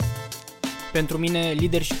Pentru mine,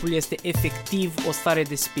 leadership-ul este efectiv o stare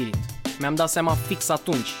de spirit. Mi-am dat seama fix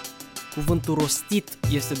atunci. Cuvântul rostit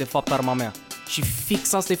este de fapt arma mea. Și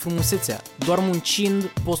fix asta e frumusețea. Doar muncind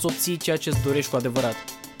poți obții ceea ce îți dorești cu adevărat.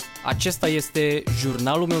 Acesta este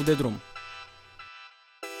jurnalul meu de drum.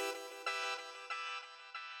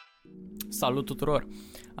 Salut tuturor!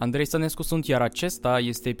 Andrei Stănescu sunt, iar acesta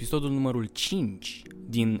este episodul numărul 5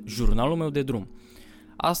 din jurnalul meu de drum.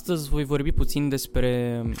 Astăzi voi vorbi puțin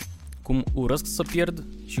despre cum urăsc să pierd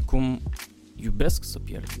și cum iubesc să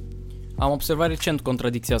pierd. Am observat recent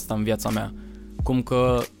contradicția asta în viața mea, cum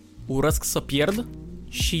că urăsc să pierd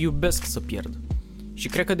și iubesc să pierd. Și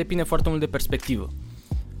cred că depinde foarte mult de perspectivă.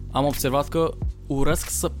 Am observat că urăsc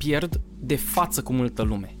să pierd de față cu multă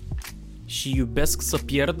lume și iubesc să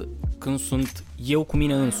pierd când sunt eu cu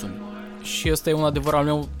mine însumi. Și ăsta e un adevăr al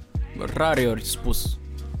meu rareori spus.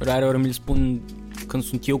 Rareori mi-l spun când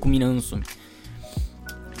sunt eu cu mine însumi.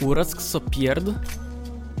 Urăsc să pierd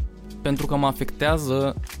pentru că mă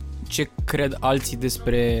afectează ce cred alții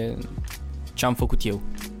despre ce am făcut eu.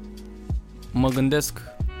 Mă gândesc,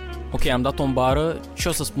 ok, am dat o bară, ce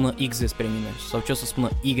o să spună X despre mine sau ce o să spună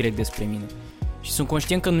Y despre mine. Și sunt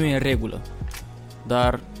conștient că nu e în regulă,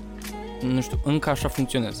 dar nu știu, încă așa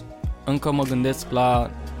funcționez. Încă mă gândesc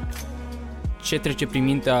la ce trece prin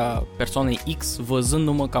mintea persoanei X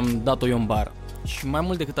văzându-mă că am dat-o eu în bară. Și mai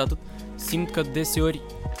mult decât atât, simt că deseori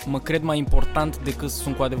mă cred mai important decât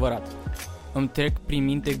sunt cu adevărat. Îmi trec prin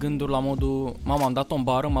minte gânduri la modul, mama, am dat-o în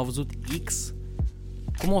bară, m-a văzut X,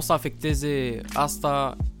 cum o să afecteze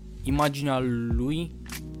asta imaginea lui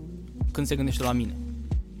când se gândește la mine?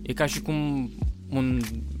 E ca și cum un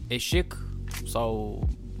eșec sau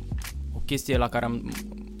o chestie la care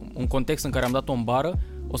un context în care am dat-o în bară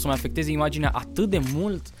o să mă afecteze imaginea atât de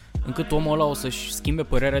mult încât omul ăla o să-și schimbe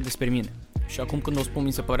părerea despre mine. Și acum când o spun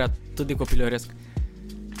mi se părea atât de copilăresc.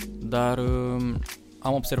 Dar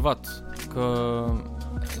am observat că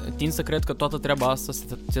tind să cred că toată treaba asta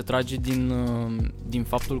se trage din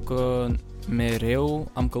faptul că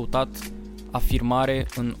mereu am căutat afirmare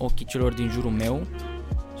în ochii celor din jurul meu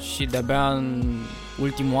și de-abia în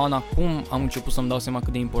ultimul an acum am început să-mi dau seama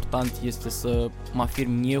cât de important este să mă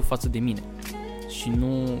afirm eu față de mine și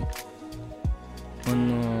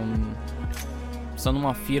să nu mă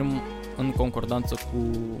afirm în concordanță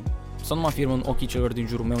să nu mă afirm în ochii celor din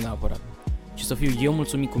jurul meu neapărat, ci să fiu eu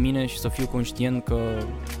mulțumit cu mine și să fiu conștient că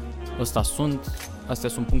astea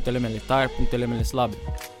sunt punctele mele tari, punctele mele slabe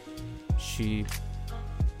și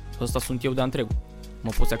ăsta sunt eu de-a întregul. Mă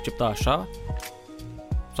poți accepta așa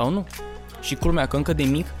sau nu? Și culmea că încă de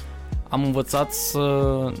mic am învățat să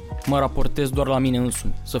mă raportez doar la mine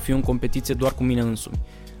însumi, să fiu în competiție doar cu mine însumi.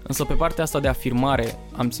 Însă pe partea asta de afirmare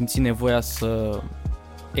am simțit nevoia să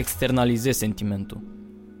externalizez sentimentul.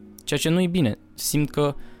 Ceea ce nu e bine. Simt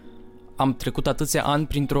că am trecut atâția ani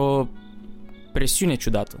printr-o presiune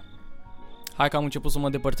ciudată. Hai că am început să mă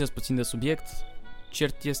depărtez puțin de subiect.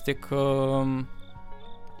 Cert este că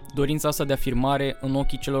dorința asta de afirmare în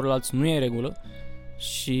ochii celorlalți nu e în regulă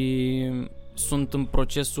și sunt în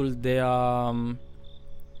procesul de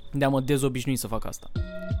a mă dezobișnui să fac asta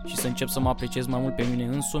și să încep să mă apreciez mai mult pe mine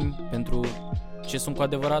însumi pentru ce sunt cu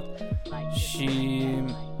adevărat și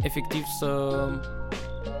efectiv să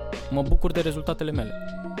mă bucur de rezultatele mele.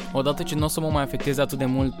 Odată ce nu o să mă mai afecteze atât de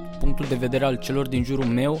mult punctul de vedere al celor din jurul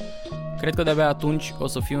meu, cred că de-abia atunci o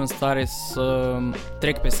să fiu în stare să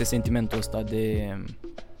trec peste sentimentul ăsta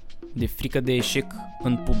de frică de eșec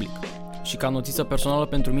în public. Și ca notiță personală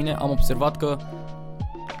pentru mine am observat că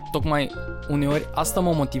tocmai uneori asta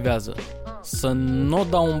mă motivează să nu o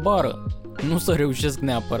dau în bară, nu să reușesc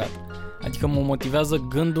neapărat. Adică mă motivează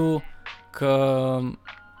gândul că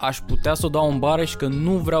aș putea să o dau în bară și că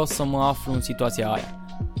nu vreau să mă aflu în situația aia.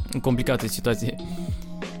 În complicată situație.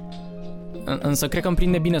 Însă cred că îmi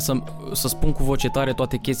prinde bine să spun cu voce tare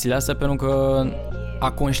toate chestiile astea, pentru că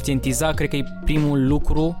a conștientiza cred că e primul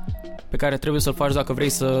lucru pe care trebuie să-l faci dacă vrei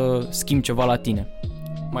să schimbi ceva la tine.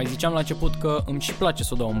 Mai ziceam la început că îmi și place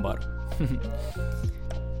să o dau în bară.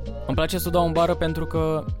 Îmi place să o dau în bară pentru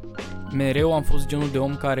că mereu am fost genul de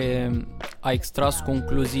om care a extras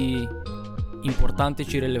concluzii importante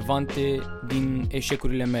și relevante din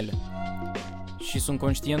eșecurile mele. Și sunt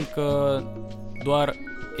conștient că doar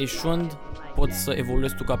eșuând poți să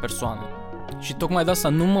evoluezi tu ca persoană. Și tocmai de asta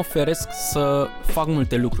nu mă feresc să fac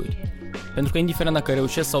multe lucruri. Pentru că indiferent dacă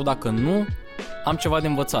reușesc sau dacă nu, am ceva de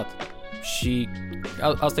învățat. Și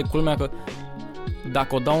asta e culmea că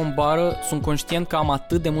dacă o dau în bară, sunt conștient că am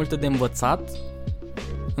atât de multe de învățat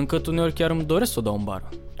încât uneori chiar îmi doresc să o dau în bară.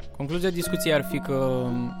 Concluzia discuției ar fi că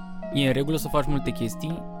e în regulă să faci multe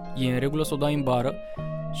chestii, e în regulă să o dai în bară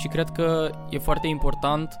Și cred că e foarte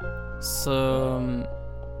important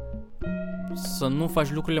să nu faci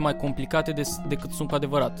lucrurile mai complicate decât sunt cu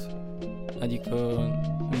adevărat. Adică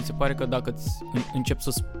mi se pare că dacă începi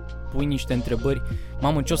să spui niște întrebări,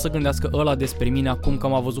 mamă, ce o să gândească ăla despre mine acum că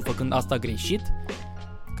m-a văzut făcând asta greșit,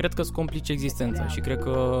 cred că îți complici existența și cred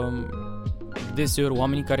că deseori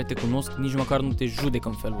oamenii care te cunosc nici măcar nu te judecă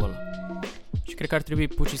în felul ăla. Și cred că ar trebui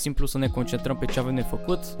pur și simplu să ne concentrăm pe ce avem de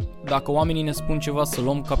făcut. Dacă oamenii ne spun ceva, să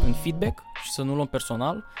luăm ca pe un feedback și să nu luăm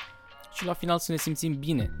personal și la final să ne simțim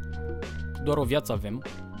bine. Doar o viață avem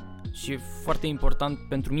și e foarte important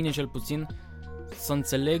pentru mine cel puțin să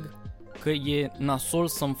înțeleg că e nasol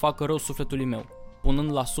să-mi facă rău sufletului meu,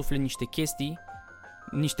 punând la suflet niște chestii,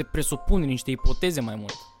 niște presupuneri, niște ipoteze mai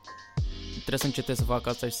mult. Trebuie să încetez să fac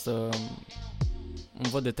asta și să îmi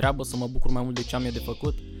văd de treabă, să mă bucur mai mult de ce am eu de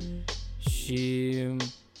făcut și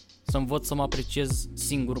să învăț să mă apreciez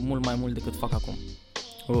singur mult mai mult decât fac acum.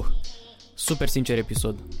 Super sincer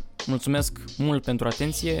episod. Mulțumesc mult pentru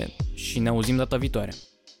atenție și ne auzim data viitoare.